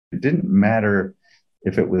It didn't matter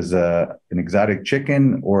if it was an exotic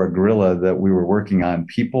chicken or a gorilla that we were working on.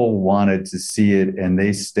 People wanted to see it and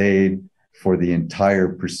they stayed for the entire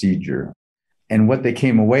procedure. And what they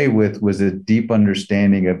came away with was a deep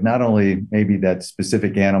understanding of not only maybe that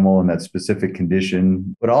specific animal and that specific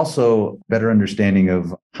condition, but also better understanding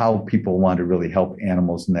of how people want to really help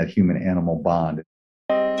animals in that human-animal bond.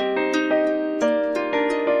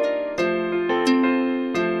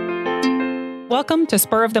 Welcome to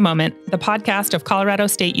Spur of the Moment, the podcast of Colorado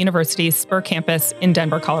State University's Spur campus in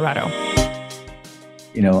Denver, Colorado.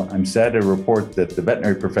 I'm sad to report that the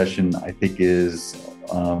veterinary profession, I think, is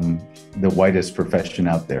the widest profession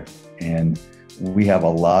out there. And we have a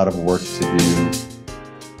lot of work to do.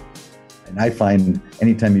 And I find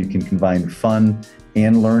anytime you can combine fun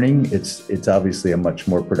and learning, it's obviously a much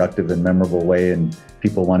more productive and memorable way. And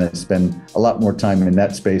people want to spend a lot more time in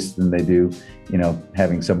that space than they do,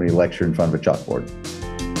 having somebody lecture in front of a chalkboard.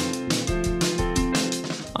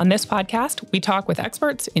 On this podcast, we talk with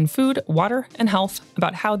experts in food, water, and health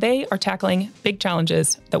about how they are tackling big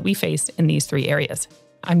challenges that we face in these three areas.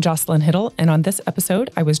 I'm Jocelyn Hiddle, and on this episode,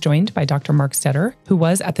 I was joined by Dr. Mark Stetter, who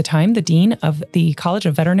was at the time the Dean of the College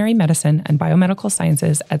of Veterinary Medicine and Biomedical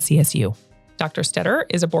Sciences at CSU. Dr. Stetter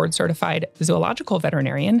is a board-certified zoological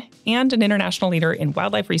veterinarian and an international leader in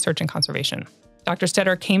wildlife research and conservation. Dr.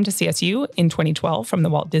 Stetter came to CSU in 2012 from the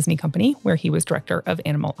Walt Disney Company, where he was director of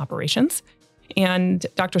animal operations. And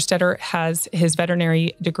Dr. Stetter has his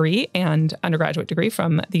veterinary degree and undergraduate degree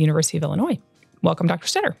from the University of Illinois. Welcome, Dr.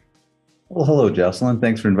 Stetter. Well, hello, Jocelyn.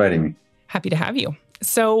 Thanks for inviting me. Happy to have you.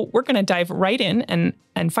 So we're going to dive right in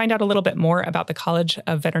and find out a little bit more about the College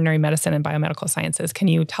of Veterinary Medicine and Biomedical Sciences. Can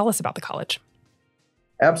you tell us about the college?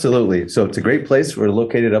 Absolutely. So it's a great place. We're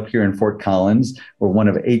located up here in Fort Collins. We're one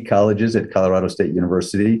of 8 colleges at Colorado State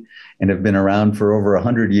University and have been around for over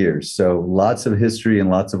 100 years. So lots of history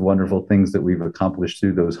and lots of wonderful things that we've accomplished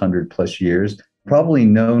through those 100 plus years. Probably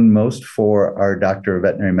known most for our Doctor of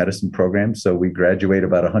Veterinary Medicine program. So we graduate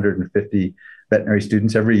about 150 veterinary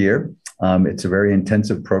students every year. It's a very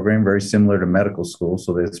intensive program, very similar to medical school.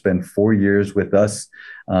 So they spend 4 years with us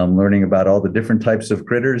learning about all the different types of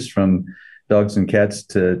critters, from dogs and cats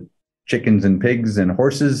to chickens and pigs and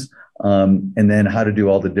horses, and then how to do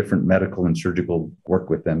all the different medical and surgical work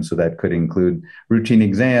with them. So that could include routine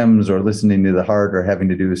exams or listening to the heart or having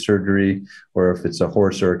to do a surgery, or if it's a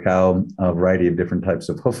horse or a cow, a variety of different types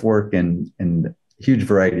of hoof work and huge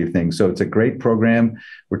variety of things. So it's a great program.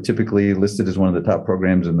 We're typically listed as one of the top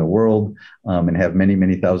programs in the world and have many,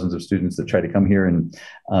 many thousands of students that try to come here and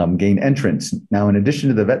gain entrance. Now, in addition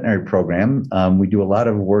to the veterinary program, we do a lot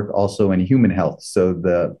of work also in human health. So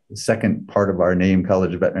the second part of our name,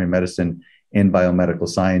 College of Veterinary Medicine and Biomedical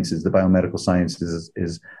Sciences, the biomedical sciences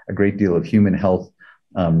is a great deal of human health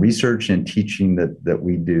research and teaching that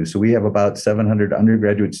we do. So we have about 700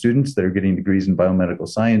 undergraduate students that are getting degrees in biomedical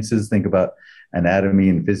sciences. Think about anatomy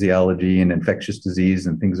and physiology and infectious disease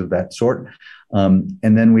and things of that sort. And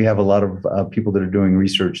then we have a lot of people that are doing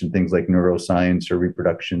research in things like neuroscience or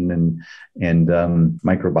reproduction and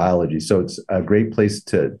microbiology. So it's a great place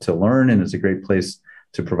to learn, and it's a great place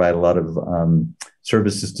to provide a lot of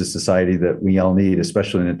services to society that we all need,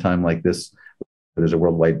 especially in a time like this, where there's a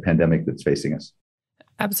worldwide pandemic that's facing us.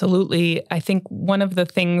 Absolutely. I think one of the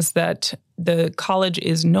things that the college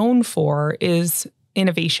is known for is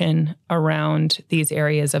innovation around these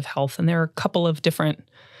areas of health. And there are a couple of different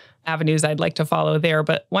avenues I'd like to follow there.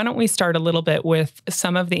 But why don't we start a little bit with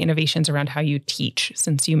some of the innovations around how you teach,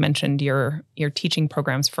 since you mentioned your teaching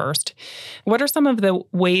programs first. What are some of the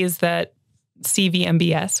ways that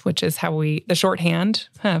CVMBS, which is how the shorthand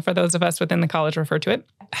for those of us within the college refer to it,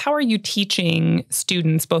 how are you teaching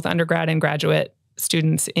students, both undergrad and graduate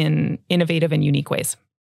students, in innovative and unique ways?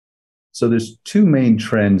 So there's 2 main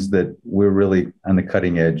trends that we're really on the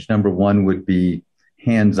cutting edge. Number one would be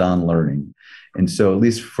hands-on learning. And so at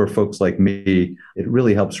least for folks like me, it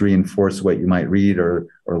really helps reinforce what you might read or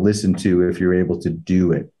listen to if you're able to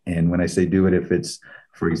do it. And when I say do it, if it's,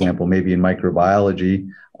 for example, maybe in microbiology,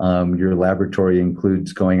 your laboratory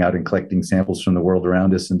includes going out and collecting samples from the world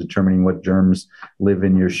around us and determining what germs live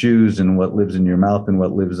in your shoes and what lives in your mouth and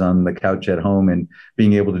what lives on the couch at home, and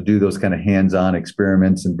being able to do those kind of hands-on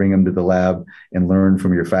experiments and bring them to the lab and learn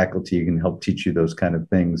from your faculty can help teach you those kind of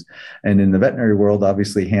things. And in the veterinary world,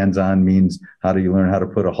 obviously hands-on means how do you learn how to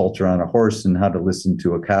put a halter on a horse and how to listen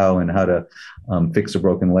to a cow and how to fix a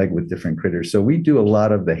broken leg with different critters. So we do a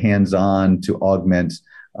lot of the hands-on to augment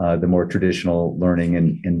the more traditional learning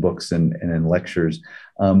in books and in lectures.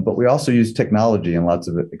 But we also use technology in lots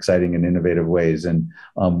of exciting and innovative ways. And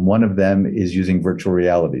one of them is using virtual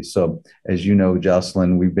reality. So as you know,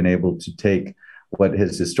 Jocelyn, we've been able to take what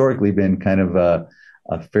has historically been kind of a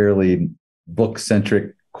fairly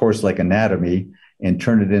book-centric course like anatomy and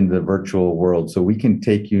turn it into the virtual world. So we can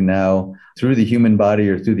take you now through the human body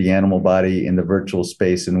or through the animal body in the virtual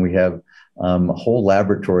space. And we have whole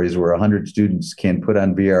laboratories where 100 students can put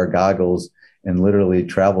on VR goggles and literally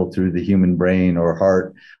travel through the human brain or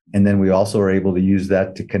heart. And then we also are able to use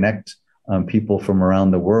that to connect people from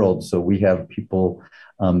around the world. So we have people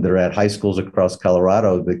that are at high schools across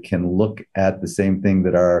Colorado that can look at the same thing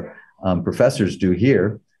that our professors do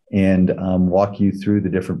here and walk you through the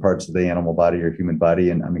different parts of the animal body or human body.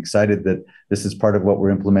 And I'm excited that this is part of what we're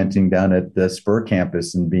implementing down at the Spur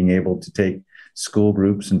campus and being able to take school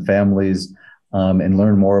groups and families and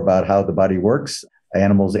learn more about how the body works,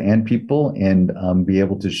 animals and people, and be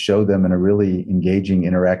able to show them in a really engaging,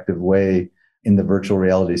 interactive way in the virtual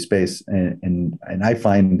reality space. And I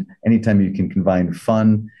find anytime you can combine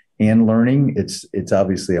fun and learning, it's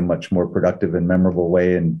obviously a much more productive and memorable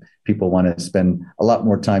way. And people want to spend a lot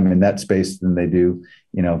more time in that space than they do,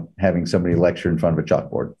 having somebody lecture in front of a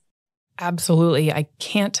chalkboard. Absolutely. I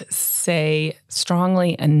can't say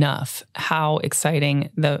strongly enough how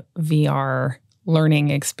exciting the VR learning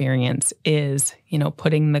experience is,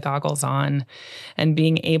 putting the goggles on and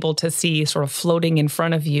being able to see sort of floating in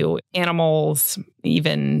front of you animals,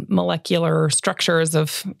 even molecular structures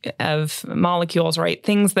of molecules, right?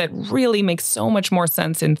 Things that really make so much more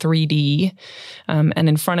sense in 3D and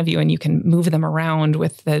in front of you, and you can move them around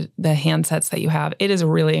with the handsets that you have. It is a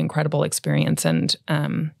really incredible experience. And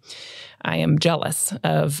I am jealous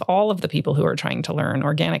of all of the people who are trying to learn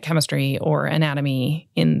organic chemistry or anatomy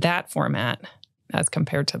in that format as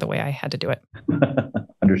compared to the way I had to do it.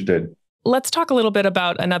 Understood. Let's talk a little bit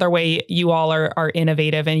about another way you all are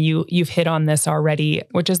innovative, and you've hit on this already,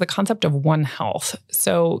 which is the concept of One Health.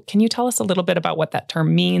 So can you tell us a little bit about what that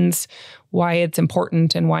term means, why it's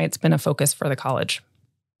important, and why it's been a focus for the college?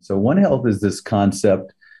 So One Health is this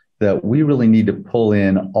concept that we really need to pull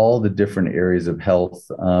in all the different areas of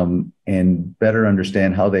health and better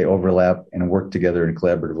understand how they overlap and work together in a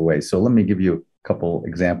collaborative way. So let me give you a couple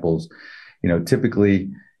examples.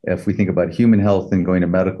 Typically, if we think about human health and going to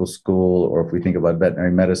medical school, or if we think about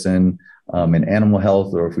veterinary medicine and animal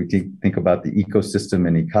health, or if we think about the ecosystem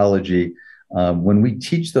and ecology, when we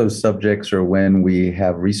teach those subjects or when we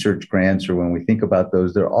have research grants or when we think about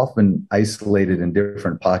those, they're often isolated in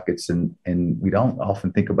different pockets, and we don't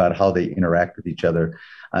often think about how they interact with each other.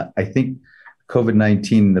 I think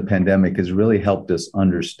COVID-19, the pandemic, has really helped us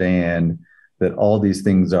understand that all these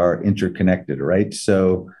things are interconnected, right?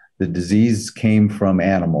 So the disease came from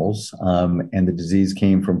animals, and the disease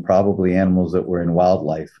came from probably animals that were in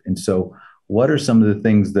wildlife. And so what are some of the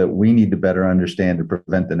things that we need to better understand to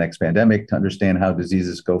prevent the next pandemic, to understand how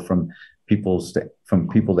diseases go from people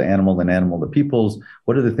to animal and animal to peoples?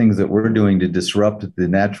 What are the things that we're doing to disrupt the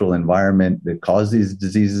natural environment that cause these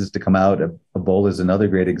diseases to come out? Ebola is another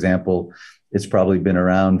great example. It's probably been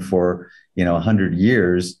around for 100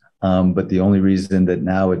 years. But the only reason that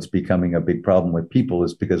now it's becoming a big problem with people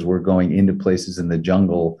is because we're going into places in the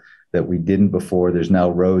jungle that we didn't before. There's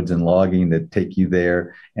now roads and logging that take you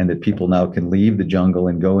there, and that people now can leave the jungle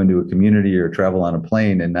and go into a community or travel on a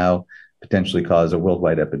plane and now potentially cause a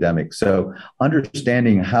worldwide epidemic. So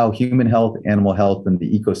understanding how human health, animal health, and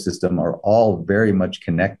the ecosystem are all very much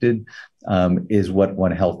connected is what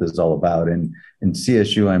One Health is all about. And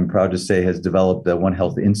CSU, I'm proud to say, has developed the One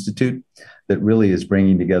Health Institute that really is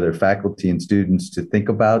bringing together faculty and students to think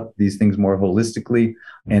about these things more holistically.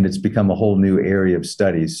 And it's become a whole new area of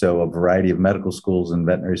study. So a variety of medical schools and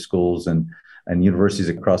veterinary schools and universities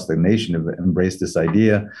across the nation have embraced this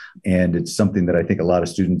idea. And it's something that I think a lot of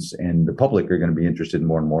students and the public are going to be interested in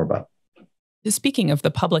more and more about. Speaking of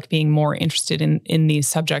the public being more interested in these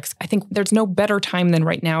subjects, I think there's no better time than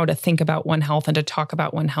right now to think about One Health and to talk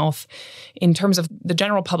about One Health in terms of the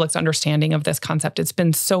general public's understanding of this concept. It's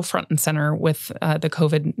been so front and center with the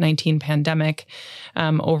COVID-19 pandemic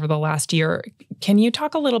over the last year. Can you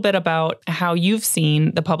talk a little bit about how you've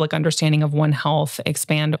seen the public understanding of One Health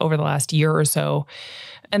expand over the last year or so?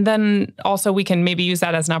 And then also we can maybe use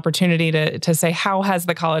that as an opportunity to say, how has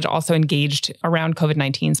the college also engaged around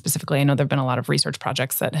COVID-19 specifically? I know there have been a lot of research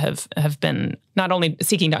projects that have been not only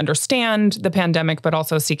seeking to understand the pandemic, but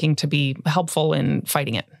also seeking to be helpful in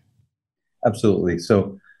fighting it. Absolutely.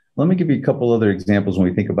 So let me give you a couple other examples when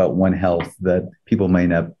we think about One Health that people may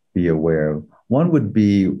not be aware of. One would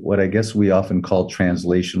be what I guess we often call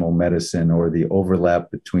translational medicine, or the overlap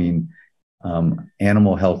between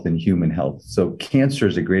animal health and human health. So cancer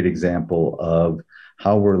is a great example of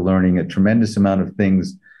how we're learning a tremendous amount of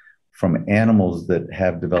things from animals that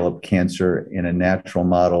have developed cancer in a natural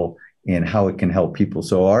model and how it can help people.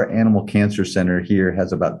 So our Animal Cancer Center here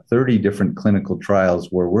has about 30 different clinical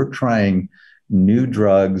trials where we're trying new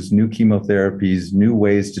drugs, new chemotherapies, new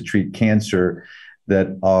ways to treat cancer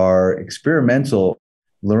that are experimental,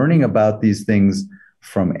 learning about these things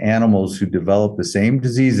from animals who develop the same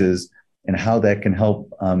diseases and how that can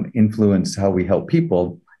help influence how we help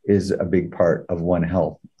people is a big part of One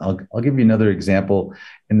Health. I'll give you another example,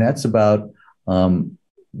 and that's about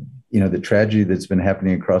the tragedy that's been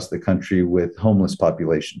happening across the country with homeless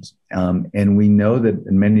populations. And we know that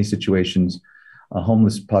in many situations,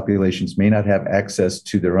 homeless populations may not have access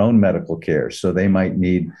to their own medical care. So they might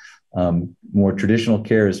need more traditional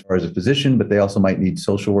care as far as a physician, but they also might need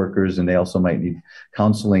social workers, and they also might need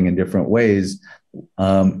counseling in different ways.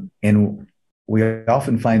 And we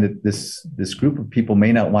often find that this group of people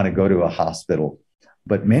may not want to go to a hospital,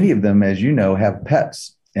 but many of them, as you know, have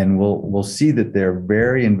pets. And we'll see that they're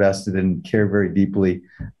very invested and care very deeply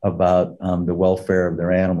about the welfare of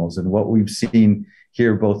their animals. And what we've seen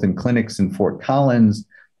here, both in clinics in Fort Collins,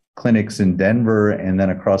 clinics in Denver, and then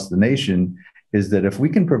across the nation, is that if we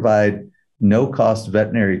can provide no-cost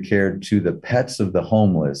veterinary care to the pets of the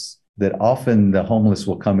homeless, that often the homeless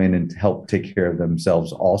will come in and help take care of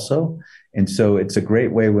themselves also. And so it's a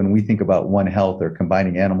great way when we think about One Health or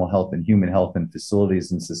combining animal health and human health and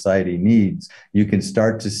facilities and society needs, you can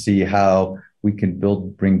start to see how we can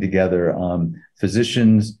bring together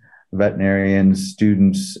physicians, veterinarians,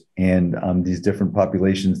 students, and these different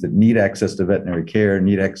populations that need access to veterinary care,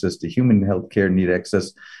 need access to human health care, need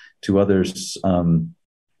access to other things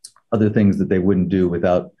that they wouldn't do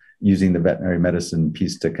without using the veterinary medicine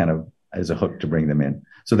piece to kind of as a hook to bring them in.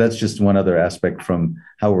 So that's just one other aspect from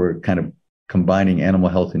how we're kind of combining animal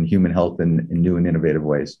health and human health in new and innovative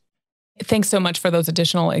ways. Thanks so much for those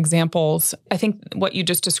additional examples. I think what you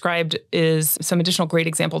just described is some additional great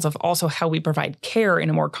examples of also how we provide care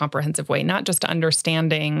in a more comprehensive way, not just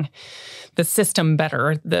understanding the system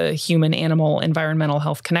better, the human-animal environmental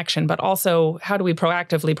health connection, but also how do we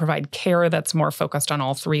proactively provide care that's more focused on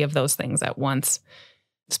all three of those things at once.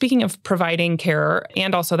 Speaking of providing care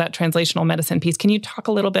and also that translational medicine piece, can you talk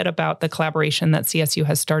a little bit about the collaboration that CSU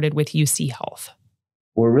has started with UC Health?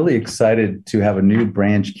 We're really excited to have a new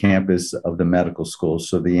branch campus of the medical school.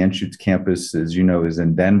 So the Anschutz campus, as you know, is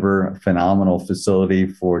in Denver, a phenomenal facility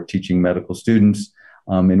for teaching medical students.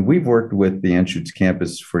 And we've worked with the Anschutz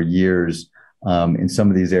campus for years in some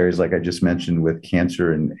of these areas, like I just mentioned, with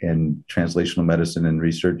cancer and translational medicine and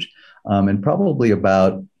research. And probably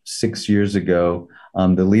about 6 years ago,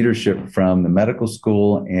 the leadership from the medical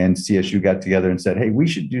school and CSU got together and said, hey, we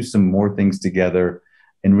should do some more things together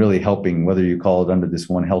and really helping, whether you call it under this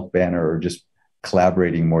One Health banner or just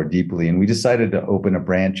collaborating more deeply. And we decided to open a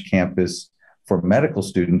branch campus for medical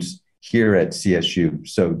students here at CSU.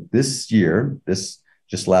 So this year,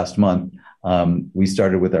 just last month, we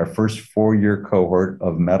started with our first 4-year cohort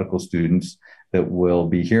of medical students that will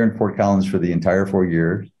be here in Fort Collins for the entire 4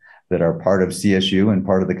 years, that are part of CSU and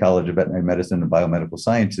part of the College of Veterinary Medicine and Biomedical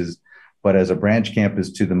Sciences, but as a branch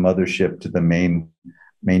campus to the mothership, to the main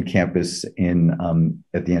campus at the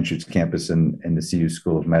Anschutz campus and the CU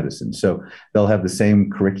School of Medicine. So they'll have the same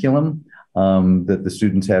curriculum that the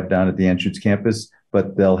students have down at the Anschutz campus,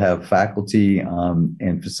 but they'll have faculty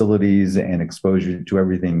and facilities and exposure to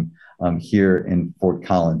everything here in Fort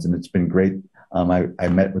Collins. And it's been great. I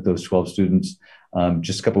met with those 12 students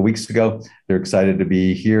just a couple of weeks ago. They're excited to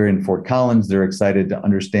be here in Fort Collins. They're excited to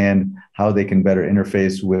understand how they can better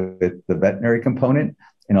interface with the veterinary component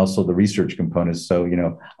and also the research components. So,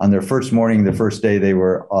 on their first morning, the first day, they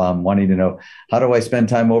were wanting to know, how do I spend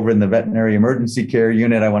time over in the veterinary emergency care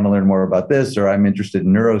unit? I want to learn more about this, or I'm interested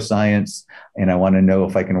in neuroscience, and I want to know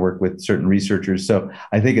if I can work with certain researchers. So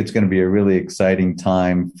I think it's going to be a really exciting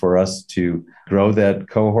time for us to grow that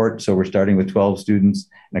cohort. So we're starting with 12 students.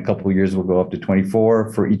 In a couple of years, we'll go up to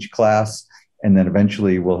 24 for each class. And then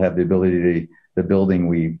eventually we'll have the ability the building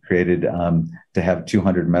we created to have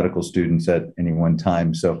 200 medical students at any one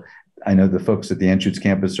time. So I know the folks at the Anschutz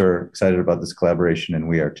campus are excited about this collaboration, and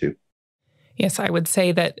we are too. Yes, I would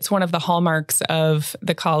say that it's one of the hallmarks of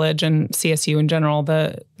the college and CSU in general,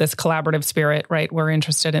 this collaborative spirit, right? We're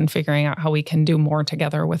interested in figuring out how we can do more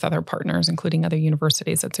together with other partners, including other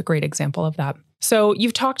universities. It's a great example of that. So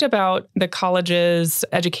you've talked about the college's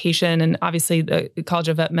education, and obviously the College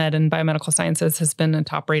of Vet Med and Biomedical Sciences has been a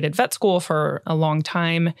top-rated vet school for a long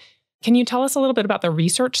time. Can you tell us a little bit about the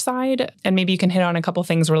research side? And maybe you can hit on a couple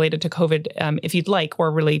things related to COVID if you'd like,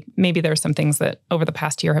 or really maybe there's some things that over the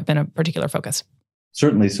past year have been a particular focus.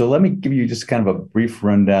 Certainly. So let me give you just kind of a brief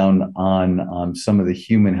rundown on some of the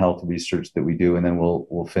human health research that we do, and then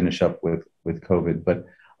we'll finish up with COVID. But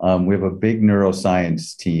we have a big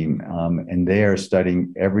neuroscience team, and they are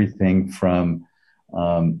studying everything from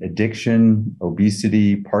addiction,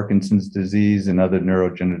 obesity, Parkinson's disease, and other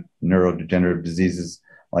neurodegenerative diseases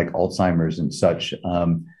like Alzheimer's and such.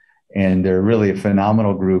 And they're really a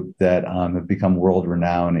phenomenal group that have become world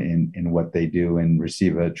renowned in what they do and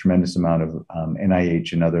receive a tremendous amount of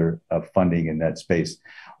NIH and other funding in that space.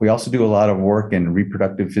 We also do a lot of work in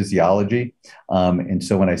reproductive physiology. And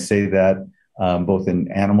so when I say that, both in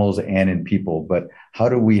animals and in people, but how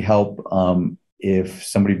do we help if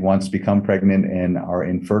somebody wants to become pregnant and are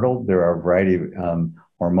infertile? There are a variety of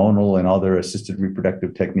hormonal and other assisted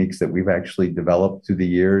reproductive techniques that we've actually developed through the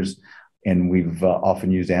years. And we've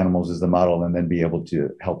often used animals as the model and then be able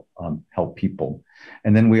to help people.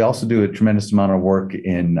 And then we also do a tremendous amount of work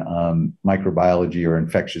in microbiology or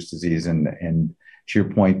infectious disease. And to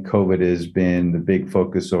your point, COVID has been the big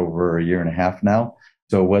focus over a year and a half now.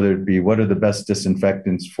 So whether it be what are the best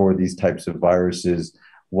disinfectants for these types of viruses,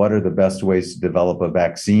 what are the best ways to develop a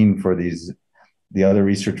vaccine for these, the other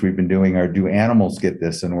research we've been doing are, do animals get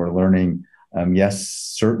this? And we're learning, yes,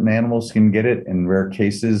 certain animals can get it in rare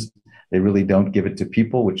cases. They really don't give it to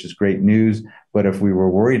people, which is great news. But if we were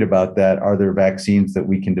worried about that, are there vaccines that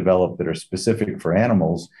we can develop that are specific for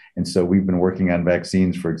animals? And so we've been working on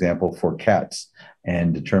vaccines, for example, for cats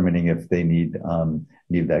and determining if they need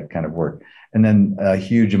that kind of work. And then a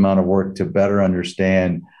huge amount of work to better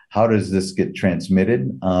understand how does this get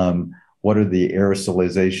transmitted? What are the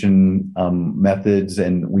aerosolization methods?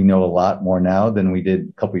 And we know a lot more now than we did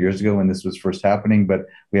a couple of years ago when this was first happening. But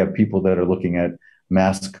we have people that are looking at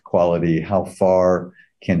mask quality, how far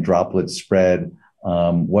can droplets spread,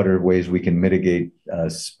 what are ways we can mitigate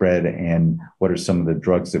spread, and what are some of the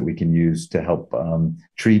drugs that we can use to help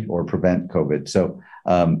treat or prevent COVID. So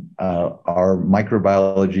our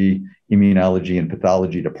microbiology, immunology, and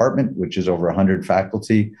pathology department, which is over 100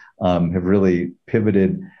 faculty, have really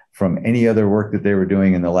pivoted from any other work that they were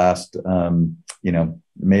doing in the last,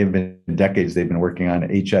 may have been decades. They've been working on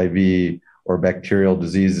HIV or bacterial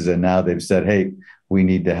diseases, and now they've said, hey, we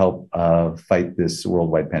need to help fight this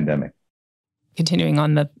worldwide pandemic. Continuing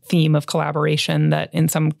on the theme of collaboration, that in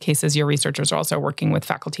some cases your researchers are also working with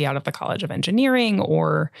faculty out of the College of Engineering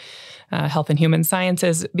or Health and Human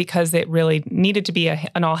Sciences, because it really needed to be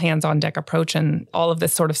an all-hands-on-deck approach, and all of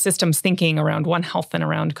this sort of systems thinking around One Health and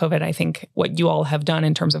around COVID. I think what you all have done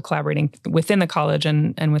in terms of collaborating within the college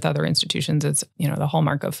and with other institutions is, the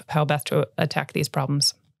hallmark of how best to attack these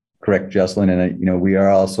problems. Correct, Jocelyn. And, we are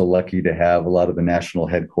also lucky to have a lot of the national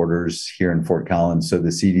headquarters here in Fort Collins. So the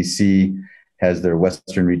CDC has their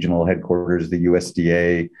Western Regional headquarters, the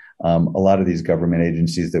USDA, a lot of these government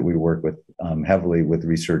agencies that we work with heavily with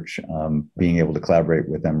research, being able to collaborate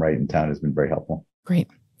with them right in town has been very helpful. Great.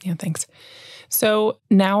 Yeah, thanks. So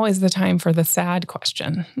now is the time for the sad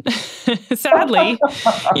question. Sadly,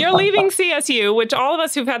 you're leaving CSU, which all of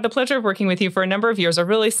us who've had the pleasure of working with you for a number of years are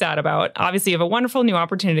really sad about. Obviously, you have a wonderful new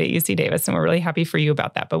opportunity at UC Davis, and we're really happy for you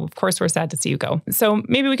about that. But of course, we're sad to see you go. So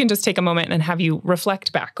maybe we can just take a moment and have you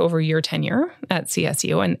reflect back over your tenure at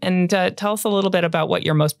CSU and tell us a little bit about what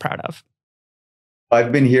you're most proud of.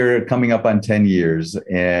 I've been here coming up on 10 years,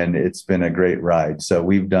 and it's been a great ride. So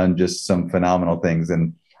we've done just some phenomenal things.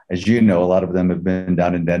 And as you know, a lot of them have been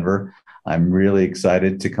down in Denver. I'm really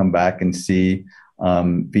excited to come back and see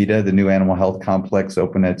VITA, the new animal health complex,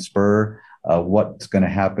 open at Spur. What's going to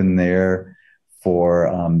happen there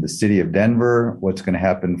for the city of Denver? What's going to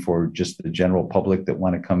happen for just the general public that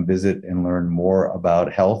want to come visit and learn more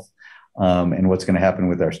about health? And what's going to happen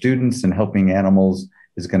with our students and helping animals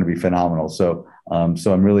is going to be phenomenal. So I'm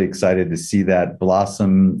really excited to see that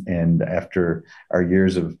blossom. And after our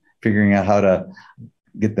years of figuring out how to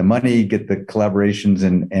get the money, get the collaborations,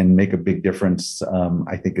 and make a big difference,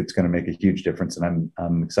 I think it's going to make a huge difference. And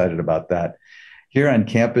I'm excited about that. Here on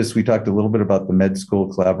campus, we talked a little bit about the med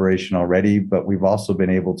school collaboration already, but we've also been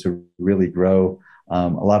able to really grow a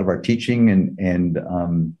lot of our teaching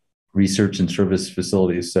and research and service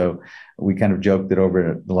facilities. So we kind of joked that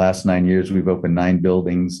over the last 9 years, we've opened 9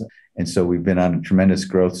 buildings. And so we've been on a tremendous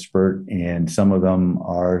growth spurt, and some of them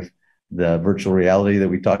are the virtual reality that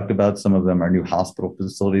we talked about. Some of them are new hospital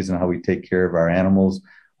facilities and how we take care of our animals.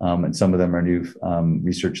 And some of them are new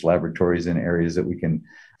research laboratories in areas that we can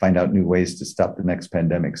find out new ways to stop the next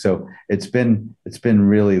pandemic. So it's been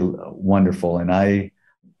really wonderful. And I,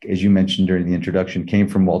 as you mentioned during the introduction, came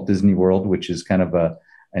from Walt Disney World, which is kind of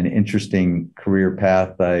an interesting career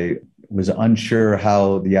path. I was unsure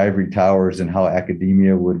how the ivory towers and how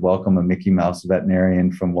academia would welcome a Mickey Mouse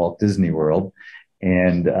veterinarian from Walt Disney World.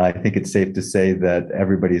 And I think it's safe to say that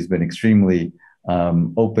everybody has been extremely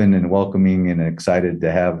open and welcoming and excited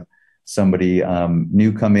to have somebody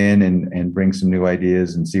new come in and bring some new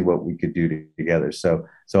ideas and see what we could do together. So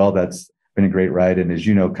all that's been a great ride. And as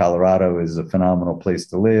you know, Colorado is a phenomenal place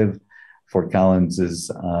to live. Fort Collins is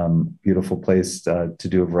a beautiful place to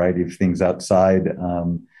do a variety of things outside,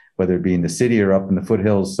 whether it be in the city or up in the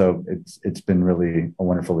foothills. So it's been really a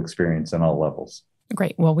wonderful experience on all levels.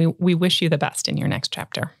 Great. Well, we wish you the best in your next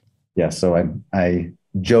chapter. Yeah. So I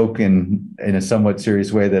joke in a somewhat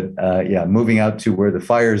serious way that, moving out to where the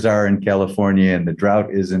fires are in California and the drought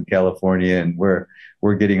is in California and where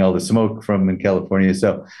we're getting all the smoke from in California.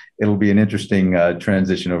 So it'll be an interesting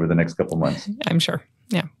transition over the next couple of months. I'm sure.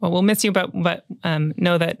 Yeah. Well, we'll miss you, but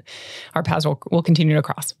know that our paths will continue to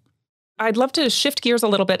cross. I'd love to shift gears a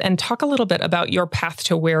little bit and talk a little bit about your path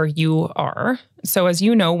to where you are. So as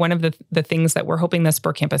you know, one of the things that we're hoping the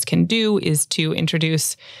Spur campus can do is to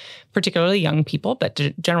introduce particularly young people, but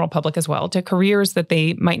to general public as well, to careers that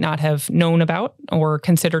they might not have known about or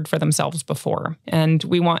considered for themselves before. And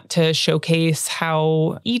we want to showcase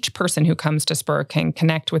how each person who comes to Spur can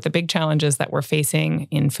connect with the big challenges that we're facing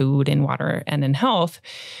in food, in water, and in health,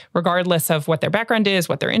 regardless of what their background is,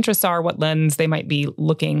 what their interests are, what lens they might be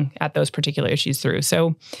looking at those particular issues through.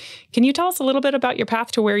 So can you tell us a little bit about your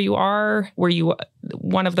path to where you are? Were you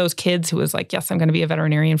one of those kids who was like, yes, I'm going to be a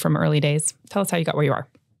veterinarian from early days? Tell us how you got where you are.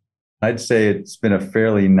 I'd say it's been a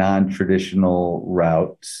fairly non-traditional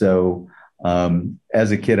route. So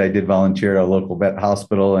as a kid, I did volunteer at a local vet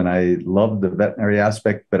hospital, and I loved the veterinary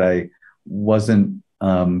aspect, but I wasn't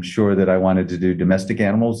sure that I wanted to do domestic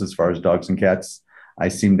animals as far as dogs and cats. I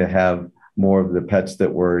seemed to have more of the pets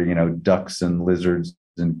that were, ducks and lizards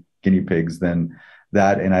and guinea pigs than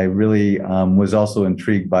that. And I really was also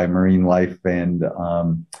intrigued by marine life and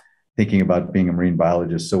thinking about being a marine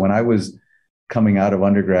biologist. So when I was coming out of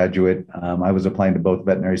undergraduate, I was applying to both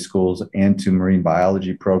veterinary schools and to marine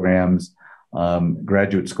biology programs,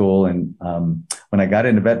 graduate school. And when I got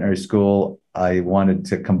into veterinary school, I wanted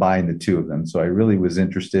to combine the two of them. So I really was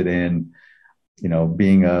interested in,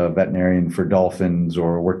 being a veterinarian for dolphins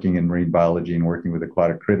or working in marine biology and working with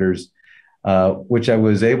aquatic critters, which I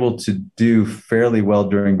was able to do fairly well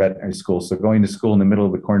during veterinary school. So going to school in the middle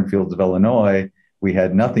of the cornfields of Illinois, we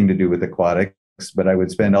had nothing to do with aquatics, but I would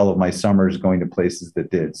spend all of my summers going to places that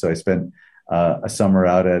did. So I spent a summer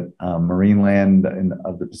out at Marineland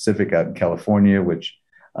of the Pacific out in California, which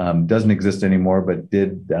doesn't exist anymore, but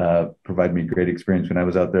did provide me great experience when I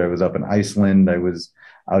was out there. I was up in Iceland. I was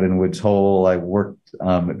out in Woods Hole. I worked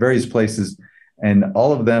at various places, and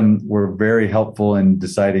all of them were very helpful in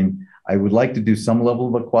deciding I would like to do some level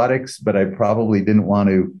of aquatics, but I probably didn't want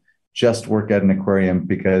to just work at an aquarium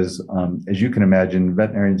because, as you can imagine,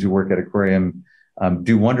 veterinarians who work at aquarium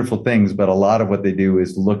do wonderful things, but a lot of what they do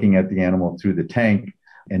is looking at the animal through the tank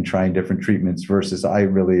and trying different treatments versus I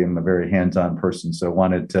really am a very hands-on person. So I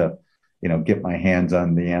wanted to, get my hands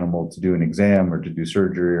on the animal to do an exam or to do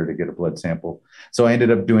surgery or to get a blood sample. So I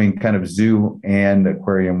ended up doing kind of zoo and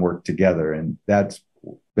aquarium work together. And that's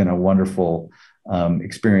been a wonderful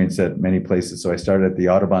experience at many places. So I started at the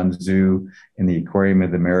Audubon Zoo in the Aquarium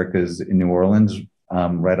of the Americas in New Orleans,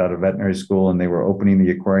 right out of veterinary school. And they were opening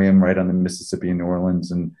the aquarium right on the Mississippi in New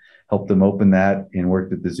Orleans and helped them open that and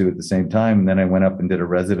worked at the zoo at the same time. And then I went up and did a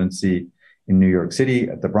residency in New York City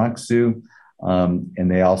at the Bronx Zoo.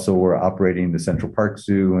 And they also were operating the Central Park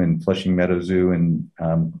Zoo and Flushing Meadow Zoo and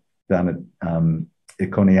down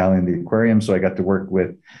at Coney Island, the aquarium. So I got to work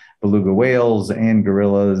with beluga whales and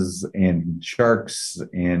gorillas and sharks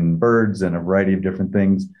and birds and a variety of different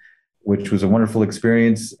things, which was a wonderful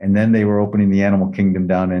experience. And then they were opening the Animal Kingdom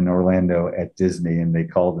down in Orlando at Disney. And they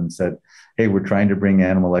called and said, hey, we're trying to bring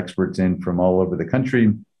animal experts in from all over the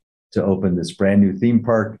country to open this brand new theme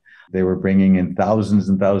park. They were bringing in thousands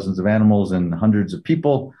and thousands of animals and hundreds of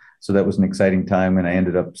people. So that was an exciting time. And I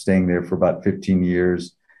ended up staying there for about 15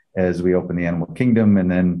 years as we opened the Animal Kingdom, and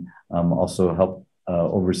then also helped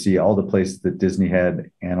oversee all the places that Disney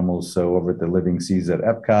had animals. So over at the Living Seas at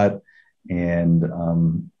Epcot and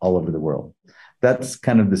all over the world. That's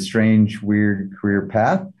kind of the strange, weird career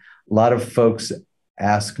path. A lot of folks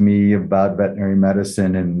ask me about veterinary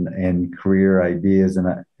medicine and career ideas. And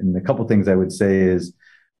a couple of things I would say is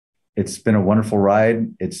it's been a wonderful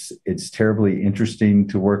ride. It's terribly interesting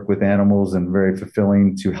to work with animals and very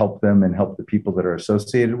fulfilling to help them and help the people that are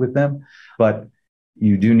associated with them. But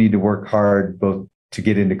you do need to work hard both to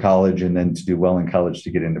get into college and then to do well in college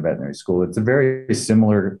to get into veterinary school. It's a very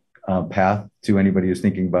similar path to anybody who's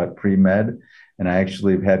thinking about pre-med. And I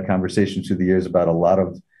actually have had conversations through the years about a lot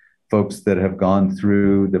of folks that have gone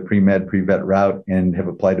through the pre-med, pre-vet route and have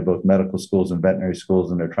applied to both medical schools and veterinary schools,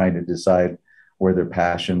 and they're trying to decide where their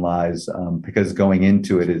passion lies, because going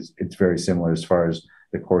into it it's very similar as far as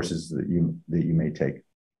the courses that you may take.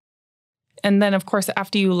 And then, of course,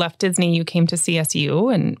 after you left Disney, you came to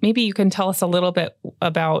CSU, and maybe you can tell us a little bit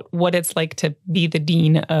about what it's like to be the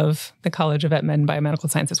dean of the College of Veterinary and Biomedical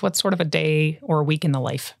Sciences. What's sort of a day or a week in the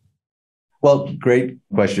life? Well, great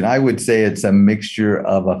question. I would say it's a mixture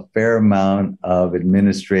of a fair amount of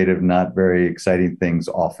administrative, not very exciting things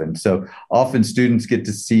often. So often students get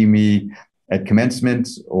to see me at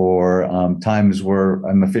commencements or times where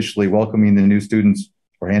I'm officially welcoming the new students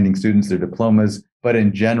or handing students their diplomas. But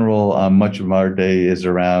in general, much of our day is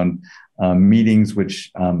around meetings,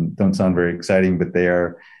 which don't sound very exciting, but they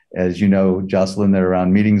are, as you know, Jocelyn, they're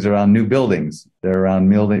around meetings around new buildings. They're around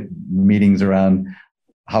meetings around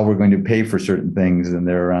how we're going to pay for certain things, and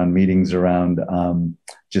they're around meetings around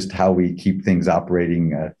just how we keep things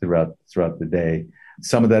operating throughout the day.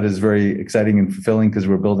 Some of that is very exciting and fulfilling because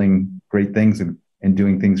we're building great things and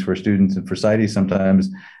doing things for students and for society. Sometimes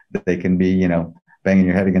they can be, banging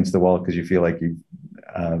your head against the wall because you feel like you've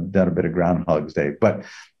done a bit of Groundhog's Day. But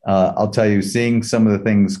I'll tell you, seeing some of the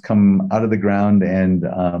things come out of the ground and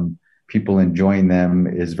people enjoying them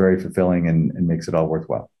is very fulfilling and makes it all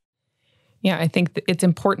worthwhile. Yeah, I think it's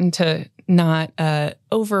important to not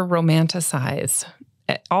over-romanticize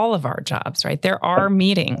all of our jobs, right? There are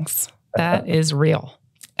meetings. That is real.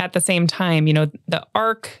 At the same time, the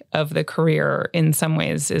arc of the career in some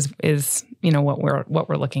ways is what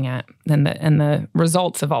we're looking at, and the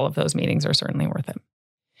results of all of those meetings are certainly worth it.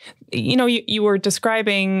 You were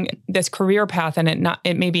describing this career path, and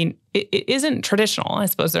it isn't traditional. I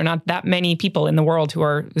suppose there are not that many people in the world who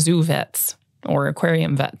are zoo vets or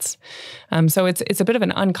aquarium vets. So it's a bit of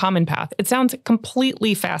an uncommon path. It sounds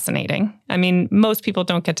completely fascinating. I mean, most people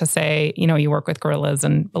don't get to say, you work with gorillas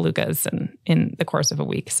and belugas in the course of a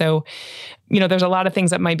week. So, there's a lot of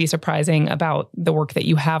things that might be surprising about the work that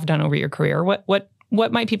you have done over your career. What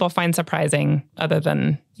might people find surprising other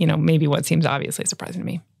than, maybe what seems obviously surprising to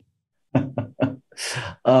me?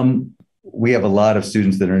 We have a lot of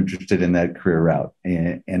students that are interested in that career route.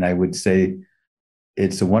 And I would say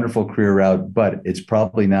it's a wonderful career route, but it's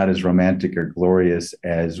probably not as romantic or glorious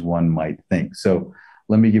as one might think. So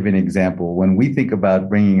let me give you an example. When we think about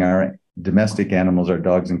bringing our domestic animals, our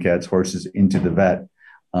dogs and cats, horses, into the vet,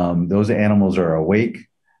 those animals are awake.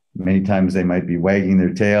 Many times they might be wagging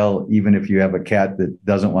their tail. Even if you have a cat that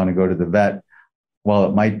doesn't want to go to the vet, while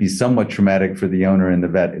it might be somewhat traumatic for the owner and the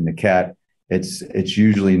vet and the cat, it's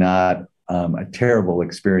usually not a terrible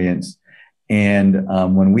experience. And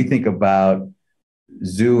when we think about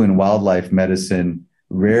zoo and wildlife medicine,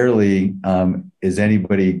 rarely is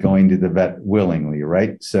anybody going to the vet willingly,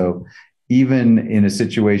 right? So even in a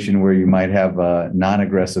situation where you might have a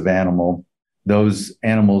non-aggressive animal, those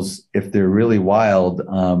animals, if they're really wild,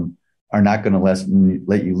 are not going to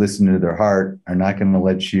let you listen to their heart, are not going to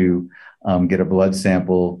let you get a blood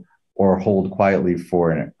sample or hold quietly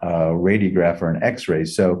for a radiograph or an x-ray.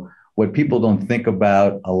 So what people don't think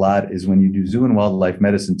about a lot is when you do zoo and wildlife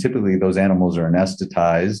medicine, typically those animals are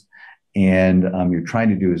anesthetized, and you're trying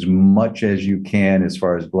to do as much as you can as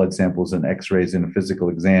far as blood samples and x-rays and a physical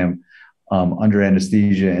exam under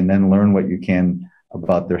anesthesia, and then learn what you can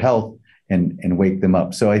about their health and wake them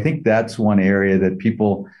up. So I think that's one area that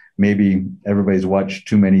people, maybe everybody's watched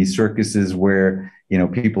too many circuses where,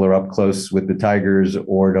 people are up close with the tigers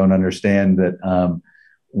or don't understand that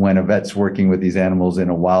when a vet's working with these animals in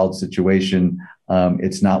a wild situation,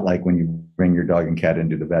 it's not like when you bring your dog and cat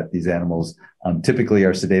into the vet. These animals typically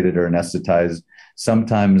are sedated or anesthetized.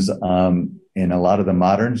 Sometimes in a lot of the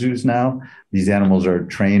modern zoos now, these animals are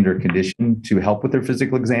trained or conditioned to help with their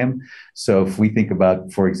physical exam. So if we think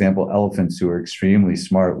about, for example, elephants who are extremely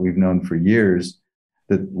smart, we've known for years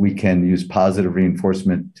that we can use positive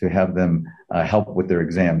reinforcement to have them help with their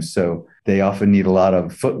exams. So they often need a lot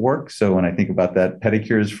of footwork. So when I think about that,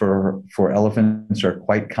 pedicures for elephants are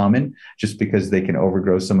quite common just because they can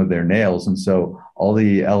overgrow some of their nails. And so all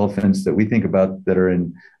the elephants that we think about that are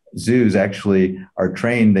in zoos actually are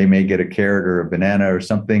trained. They may get a carrot or a banana or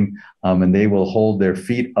something, and they will hold their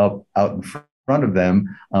feet up out in front of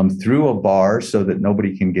them through a bar so that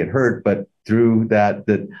nobody can get hurt. But through that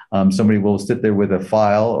somebody will sit there with a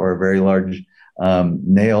file or a very large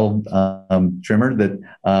nail trimmer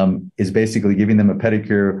that is basically giving them a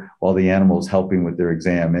pedicure while the animal is helping with their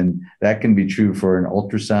exam. And that can be true for an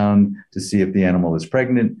ultrasound to see if the animal is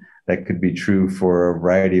pregnant. That could be true for a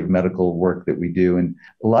variety of medical work that we do. And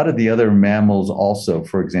a lot of the other mammals also,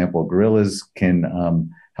 for example, gorillas can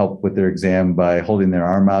help with their exam by holding their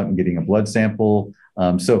arm out and getting a blood sample.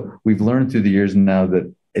 So we've learned through the years now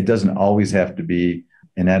that it doesn't always have to be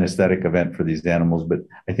an anesthetic event for these animals, but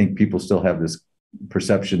I think people still have this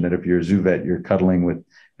perception that if you're a zoo vet, you're cuddling with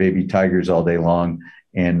baby tigers all day long.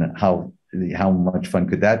 And how much fun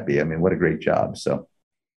could that be? I mean, what a great job. So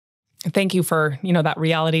thank you for, that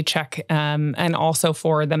reality check, and also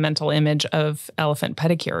for the mental image of elephant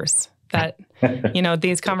pedicures. That,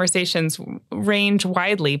 these conversations range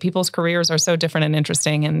widely. People's careers are so different and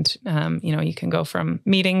interesting. And, you can go from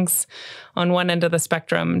meetings on one end of the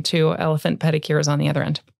spectrum to elephant pedicures on the other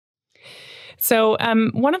end. So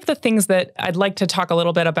one of the things that I'd like to talk a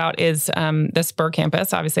little bit about is the Spur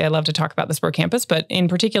campus. Obviously, I love to talk about the Spur campus, but in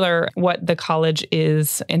particular, what the college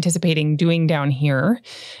is anticipating doing down here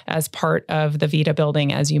as part of the VITA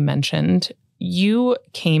building, as you mentioned. You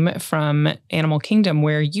came from Animal Kingdom,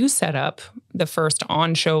 where you set up the first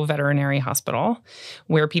on-show veterinary hospital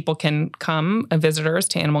where people can come, visitors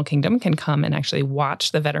to Animal Kingdom can come and actually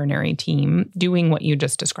watch the veterinary team doing what you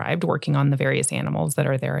just described, working on the various animals that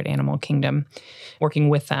are there at Animal Kingdom, working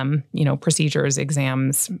with them, procedures,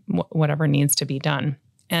 exams, whatever needs to be done,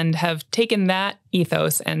 and have taken that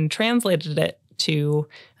ethos and translated it to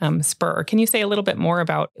Spur. Can you say a little bit more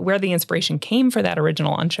about where the inspiration came for that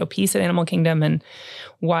original on-show piece at Animal Kingdom and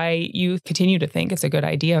why you continue to think it's a good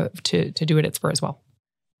idea to do it at Spur as well?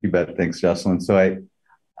 You bet. Thanks, Jocelyn. So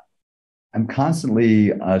I'm constantly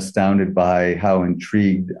astounded by how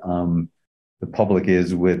intrigued the public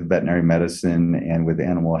is with veterinary medicine and with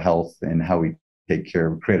animal health and how we take care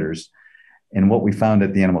of critters. And what we found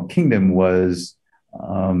at the Animal Kingdom was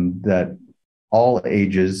that all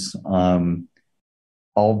ages,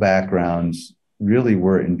 all backgrounds really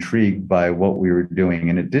were intrigued by what we were doing.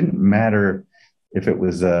 And it didn't matter if it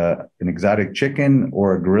was an exotic chicken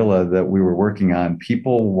or a gorilla that we were working on.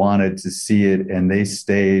 People wanted to see it, and they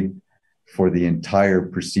stayed for the entire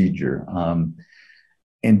procedure.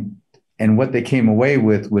 And what they came away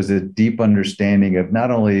with was a deep understanding of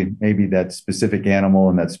not only maybe that specific animal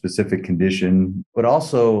and that specific condition, but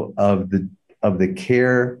also of the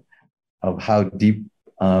care, of how deep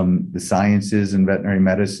the sciences in veterinary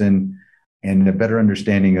medicine, and a better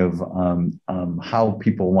understanding of how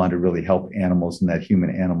people want to really help animals in that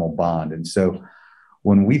human-animal bond. And so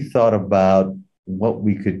when we thought about what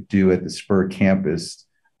we could do at the Spur campus,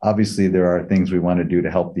 obviously there are things we want to do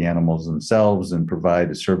to help the animals themselves and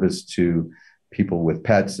provide a service to people with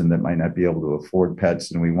pets and that might not be able to afford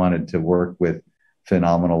pets. And we wanted to work with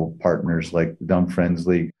phenomenal partners like the Dumb Friends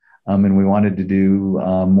League. And we wanted to do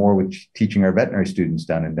more with teaching our veterinary students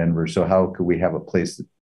down in Denver. So how could we have a place that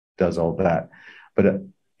does all that? But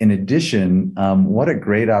in addition, what a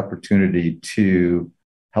great opportunity to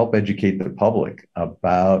help educate the public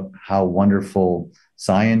about how wonderful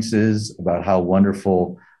science is, about how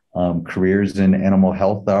wonderful careers in animal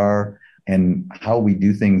health are, and how we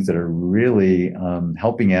do things that are really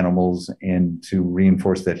helping animals and to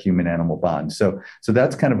reinforce that human-animal bond. So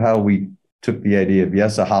that's kind of how we took the idea of,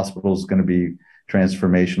 yes, a hospital is going to be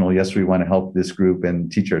transformational. Yes, we want to help this group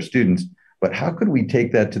and teach our students, but how could we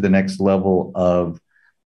take that to the next level of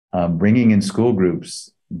bringing in school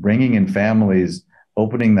groups, bringing in families,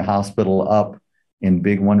 opening the hospital up in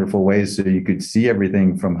big, wonderful ways so you could see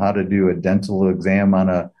everything from how to do a dental exam on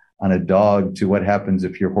a dog to what happens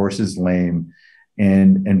if your horse is lame,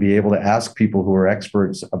 and be able to ask people who are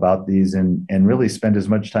experts about these and really spend as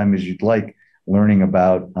much time as you'd like learning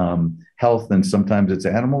about health. And sometimes it's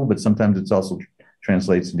animal, but sometimes it's also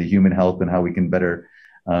translates into human health and how we can better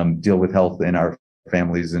deal with health in our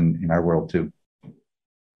families and in our world too.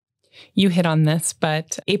 You hit on this,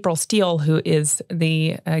 but April Steele, who is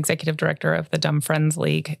the executive director of the Dumb Friends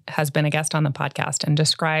League, has been a guest on the podcast and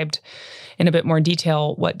described in a bit more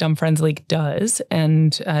detail what Dumb Friends League does.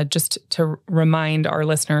 And just to remind our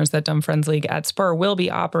listeners that Dumb Friends League at Spur will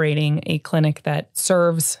be operating a clinic that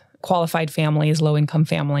serves qualified families, low-income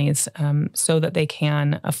families, so that they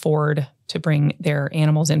can afford to bring their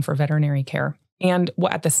animals in for veterinary care. And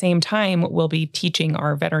at the same time, we'll be teaching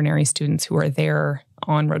our veterinary students who are there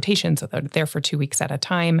on rotation, so they're there for 2 weeks at a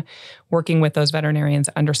time, working with those veterinarians,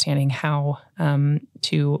 understanding how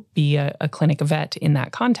to be a clinic vet in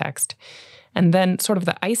that context. And then sort of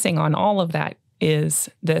the icing on all of that is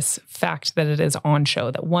this fact that it is on show,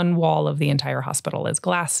 that one wall of the entire hospital is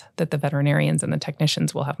glass, that the veterinarians and the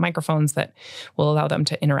technicians will have microphones that will allow them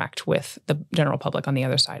to interact with the general public on the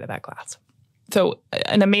other side of that glass. So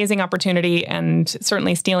an amazing opportunity, and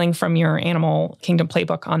certainly stealing from your Animal Kingdom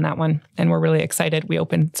playbook on that one. And we're really excited. We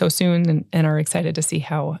open so soon and are excited to see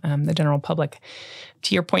how the general public,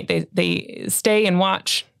 to your point, they stay and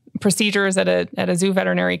watch procedures at a zoo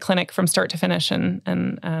veterinary clinic from start to finish.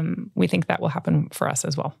 And we think that will happen for us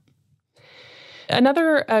as well.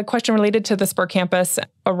 Another question related to the Spur campus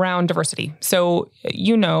around diversity. So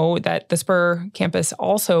you know that the Spur campus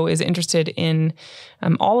also is interested in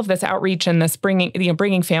all of this outreach and this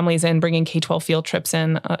bringing families in, bringing K-12 field trips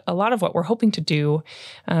in. A lot of what we're hoping to do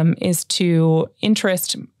is to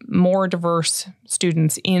interest more diverse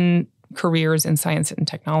students in careers in science and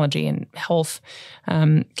technology and health.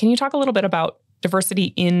 Can you talk a little bit about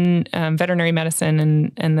diversity in veterinary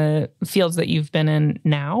medicine and the fields that you've been in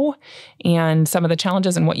now, and some of the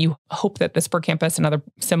challenges and what you hope that the Spur campus and other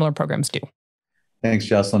similar programs do? Thanks,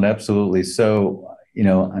 Jocelyn. Absolutely. So,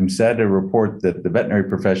 I'm sad to report that the veterinary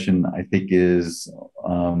profession, I think, is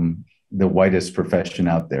the widest profession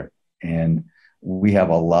out there. And we have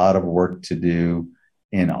a lot of work to do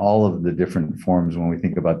in all of the different forms when we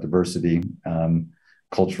think about diversity,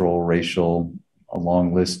 cultural, racial, a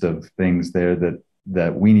long list of things there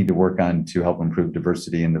that we need to work on to help improve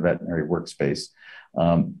diversity in the veterinary workspace.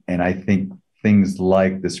 And I think things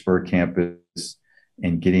like the Spur campus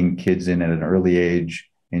and getting kids in at an early age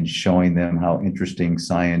and showing them how interesting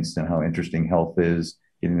science and how interesting health is,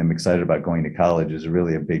 getting them excited about going to college is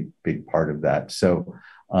really a big part of that. So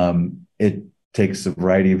it takes a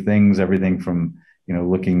variety of things, everything from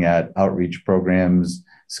looking at outreach programs,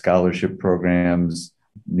 scholarship programs,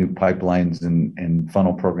 new pipelines and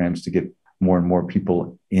funnel programs to get more and more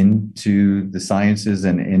people into the sciences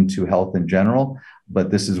and into health in general.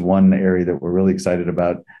 But this is one area that we're really excited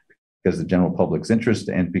about because the general public's interest,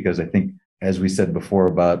 and because I think, as we said before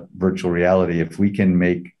about virtual reality, if we can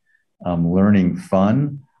make learning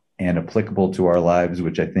fun and applicable to our lives,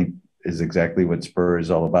 which I think is exactly what Spur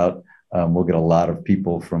is all about, we'll get a lot of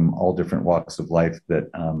people from all different walks of life that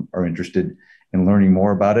are interested in learning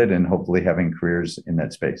more about it and hopefully having careers in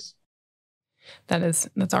that space. That's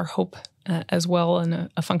our hope as well, and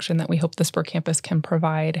a function that we hope the Spur campus can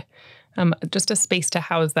provide. Just a space to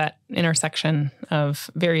house that intersection of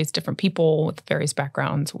various different people with various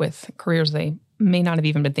backgrounds, with careers they may not have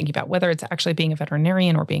even been thinking about, whether it's actually being a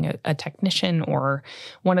veterinarian or being a technician or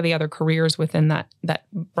one of the other careers within that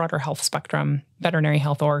broader health spectrum, veterinary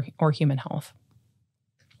health or human health.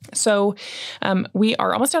 So we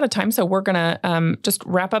are almost out of time, so we're going to just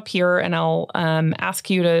wrap up here, and I'll ask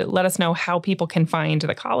you to let us know how people can find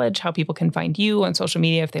the college, how people can find you on social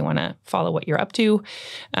media if they want to follow what you're up to,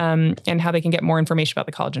 and how they can get more information about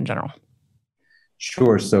the college in general.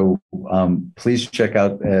 Sure. So please check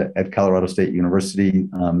out at Colorado State University.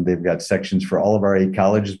 They've got sections for all of our 8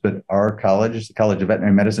 colleges, but our college, the College of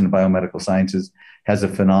Veterinary Medicine and Biomedical Sciences, has a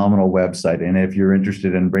phenomenal website. And if you're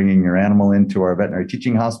interested in bringing your animal into our veterinary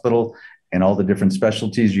teaching hospital and all the different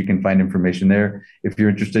specialties, you can find information there. If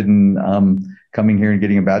you're interested in coming here and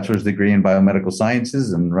getting a bachelor's degree in biomedical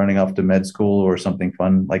sciences and running off to med school or something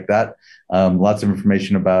fun like that, lots of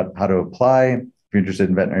information about how to apply. If you're interested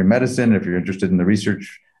in veterinary medicine, if you're interested in the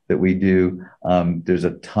research that we do, there's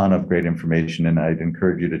a ton of great information, and I'd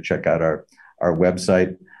encourage you to check out our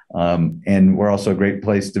website. And we're also a great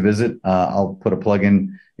place to visit. I'll put a plug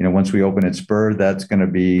in, once we open at Spur, that's going to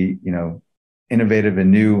be, innovative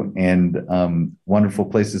and new and wonderful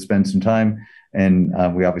place to spend some time. And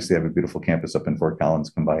we obviously have a beautiful campus up in Fort Collins.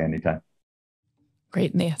 Come by anytime.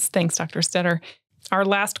 Great. Yes. Thanks, Dr. Stetter. Our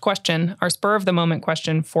last question, our spur of the moment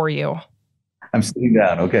question for you. I'm sitting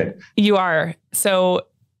down. Okay. You are. So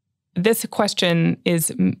this question is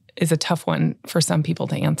a tough one for some people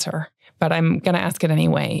to answer, but I'm going to ask it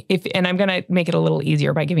anyway. And I'm going to make it a little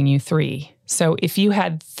easier by giving you 3. So if you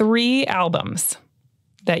had 3 albums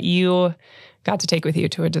that you got to take with you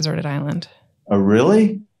to a deserted island. Oh,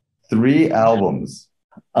 really? 3 albums.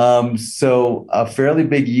 So a fairly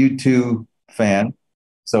big U2 fan.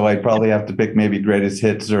 So I'd probably have to pick maybe Greatest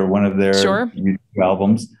Hits or one of their U2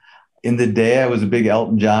 albums. In the day, I was a big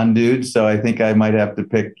Elton John dude, so I think I might have to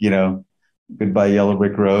pick, Goodbye Yellow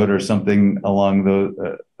Brick Road or something along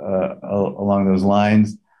those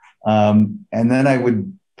lines. And then I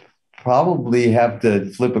would probably have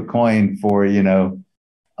to flip a coin for,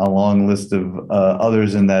 a long list of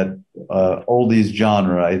others in that oldies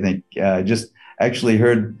genre. I think I just actually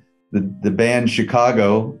heard the band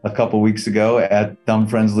Chicago a couple weeks ago at Dumb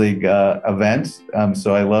Friends League events.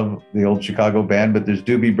 So I love the old Chicago band, but there's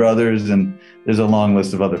Doobie Brothers and there's a long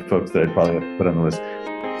list of other folks that I'd probably have to put on the list.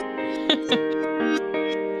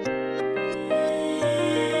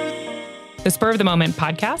 The Spur of the Moment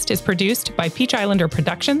podcast is produced by Peach Islander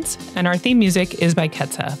Productions, and our theme music is by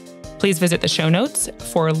Ketsa. Please visit the show notes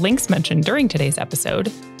for links mentioned during today's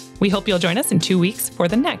episode. We hope you'll join us in 2 weeks for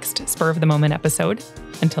the next Spur of the Moment episode.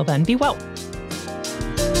 Until then, be well.